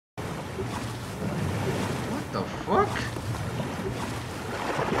the fuck?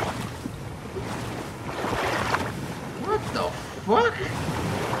 What the fuck?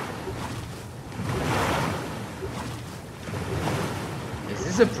 Is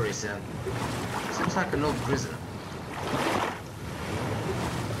this a prison? Seems like an old prison.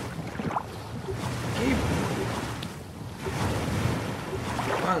 Keep.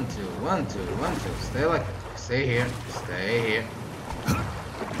 1, 2, 1, 2, 1, 2. Stay like that. Stay here. Stay here.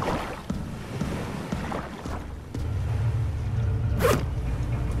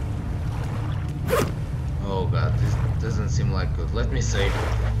 Oh god, this doesn't seem like good. Let me save.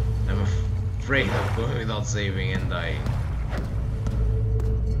 I'm afraid of going without saving and dying.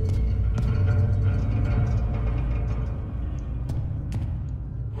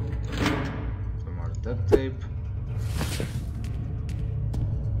 Some more duct tape.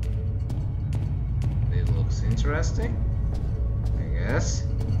 It looks interesting, I guess.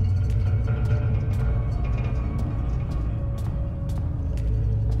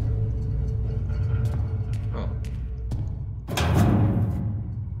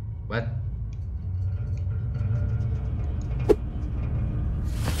 What?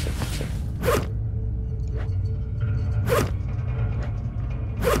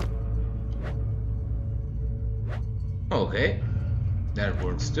 Okay, that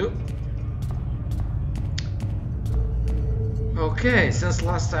works too. Okay, since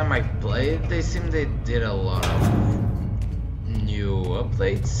last time I played, they did a lot of new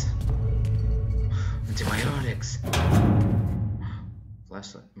updates. Antibiotics.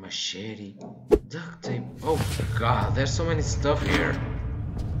 Flashlight, machete, duct tape. Oh god, there's so many stuff here.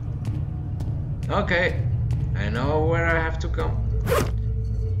 Okay, I know where I have to go.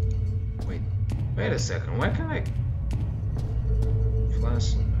 Wait a second, where can I...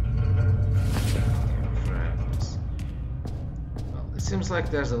 Flash... Well, it seems like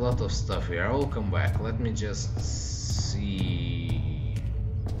there's a lot of stuff here. I will come back. Let me just see...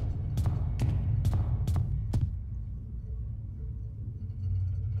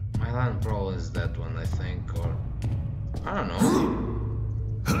 My land brawl is that one, I think, or... I don't know.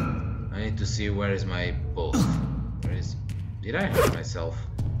 I need to see where is my post. Where is... Did I hurt myself?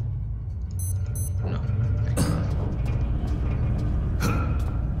 No. Thank you.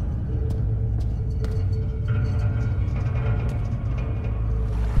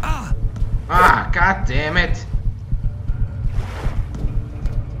 Ah, god damn it!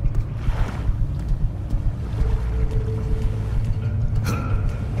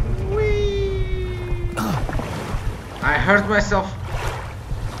 Whee! I hurt myself.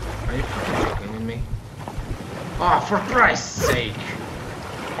 Are you fucking joking with me? Oh, for Christ's sake!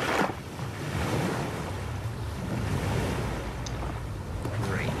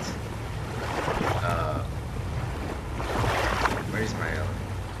 Great. Where is my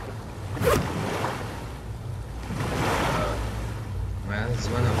well, it's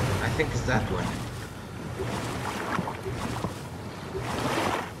one of... I think it's that one.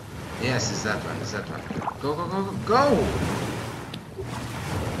 Yes, it's that one, it's that one. Go, go, go, go, go!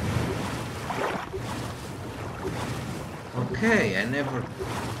 Okay, I never...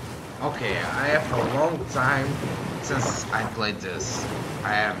 Okay, I have a long time since I played this.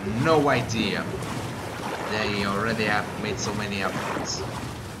 I have no idea. They already have made so many updates.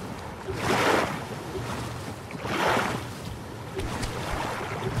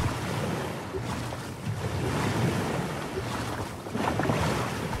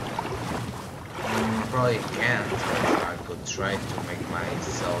 Probably can't, but I could try to make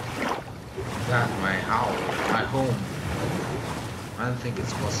myself that my house, my home. I don't think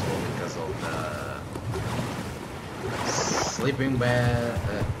it's possible because of the sleeping bed.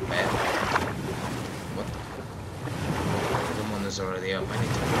 What? The moon is already up. I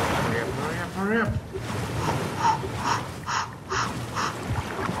need to hurry up, hurry up, hurry up.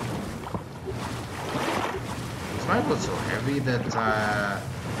 Is my boat so heavy that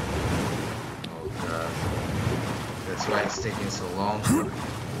that's why it's taking so long.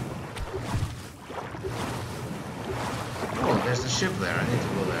 Oh, there's a ship there. I need to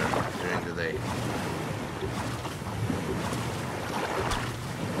go there during the day.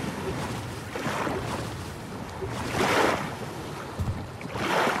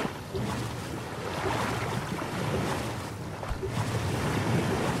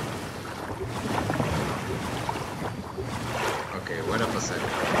 Okay, wait up a second.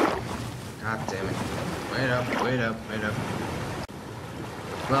 God damn it. Wait up, wait up, wait up.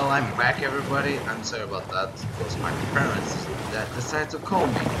 Well, I'm back, everybody. I'm sorry about that. It was my parents that decided to call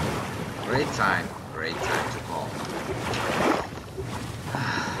me. Great time to call.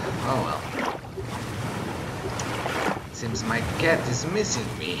 Oh well. Seems my cat is missing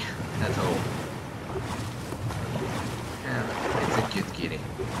me at home. And it's a cute kitty.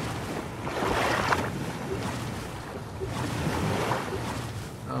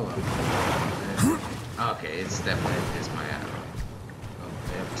 Oh well. Okay, it's definitely this my arrow. Oh,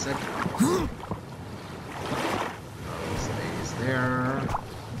 wait a second. Oh, stays there.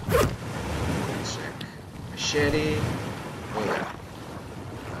 Check. Machete. Oh yeah.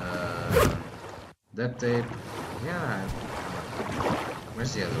 Duct tape. Yeah.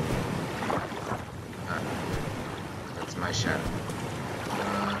 Where's the other one? Ah, that's my shadow.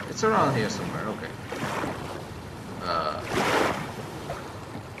 It's around here somewhere. Okay.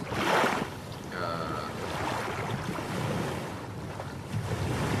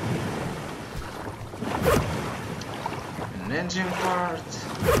 An engine part.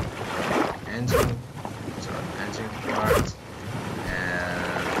 Engine part.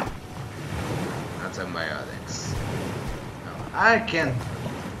 And antibiotics. No, I can't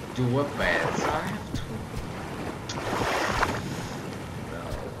do a bad, so I have to.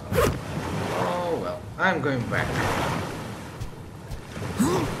 Oh well, I'm going back.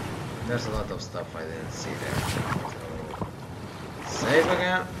 There's a lot of stuff I didn't see there. So, save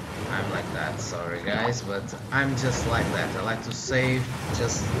again. I'm like that, sorry guys, but I'm just like that. I like to save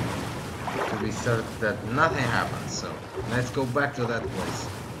just to be certain that nothing happens. So let's go back to that place.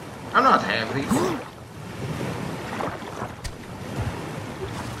 I'm not heavy.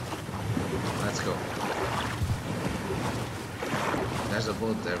 Let's go. There's a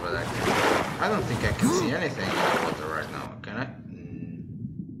boat there, but I don't think I can see anything in the water right now. Can I?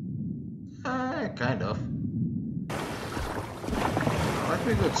 Kind of. Let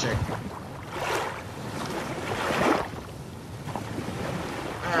me go check.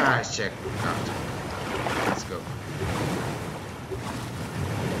 Let's check out. Let's go.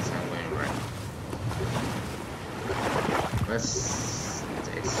 Yes, I'm going right. Let's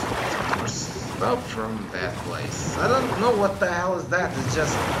take some more stuff from that place. I don't know what the hell is that. It's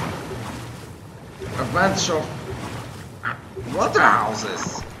just a bunch of water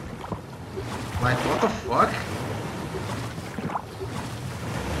houses. Like, what the fuck?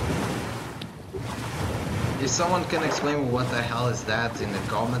 If someone can explain what the hell is that in the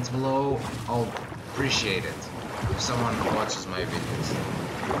comments below, I'll appreciate it. If someone watches my videos.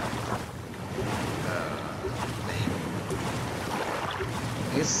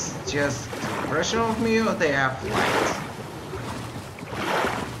 It's just an impression of me, or they have light?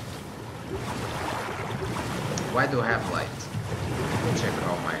 Why do I have light? Let me check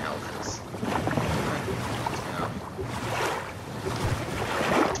how my health is.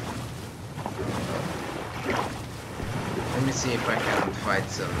 Let me see if I can find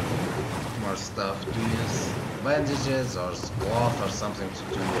some more stuff to use. Bandages or cloth or something to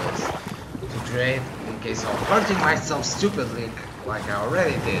do with, to create in case of hurting myself stupidly like I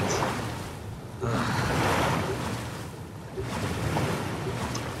already did.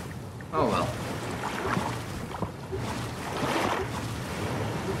 Oh well.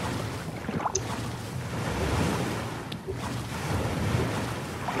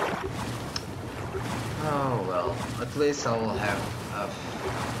 Oh well, at least I will have a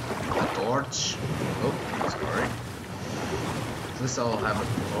torch. Oh, sorry. At least I will have a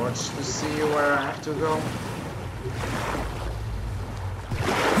torch to see where I have to go.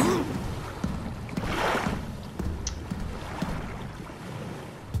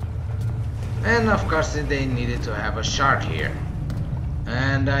 And of course they needed to have a shark here.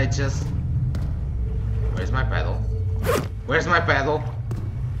 And I just... Where's my paddle? Where's my paddle?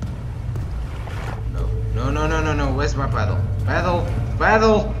 No, where's my paddle?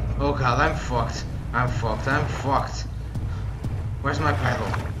 Paddle! Oh god, I'm fucked. I'm fucked. Where's my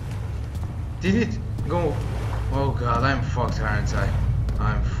paddle? Did it go? Oh god, I'm fucked, aren't I?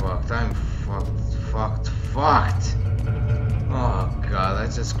 I'm fucked. Oh god, I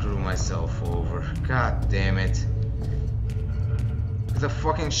just screwed myself over. God damn it. There's a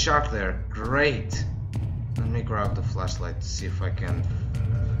fucking shark there. Great. Let me grab the flashlight to see if I can...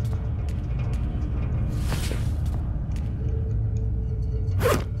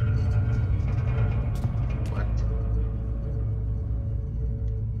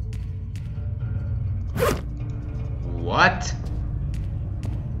 What?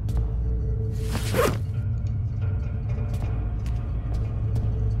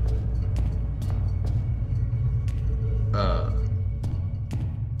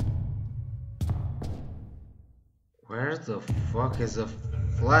 Where the fuck is a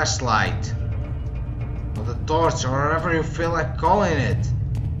flashlight? Or the torch, or whatever you feel like calling it?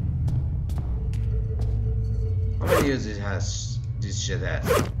 How many uses has this shit has?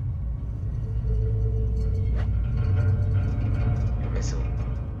 Missile.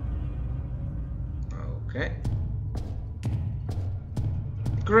 Okay.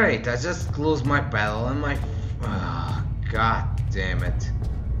 Great, I just lose my paddle and my... Oh, God damn it.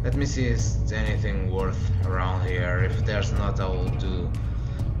 Let me see if there's anything worth around here. If there's not, I will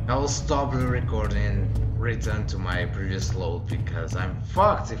stop the recording and return to my previous load, because I'm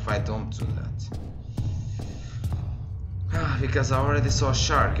fucked if I don't do that. Because I already saw a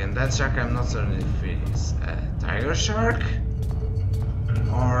shark, and that shark I'm not certain if it is a tiger shark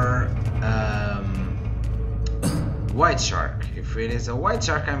or white shark. If it is a white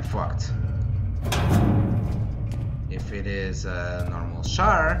shark, I'm fucked. If it is a normal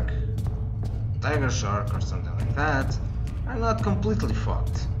shark, tiger shark or something like that, I'm not completely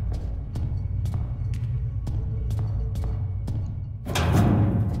fucked.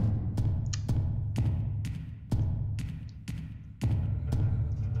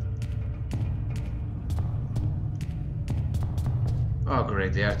 Oh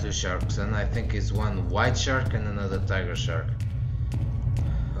great, there are two sharks, and I think it's one white shark and another tiger shark.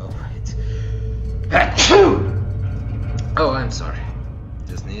 Oh wait. Oh, I'm sorry.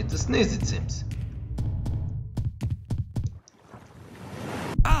 Just needed to sneeze, it seems.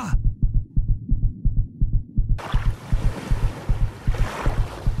 Ah!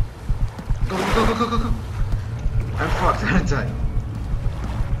 Go, go, go, go, go, go. I'm fucked, aren't I?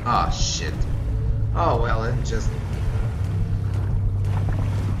 Ah, shit. Oh well, I'm just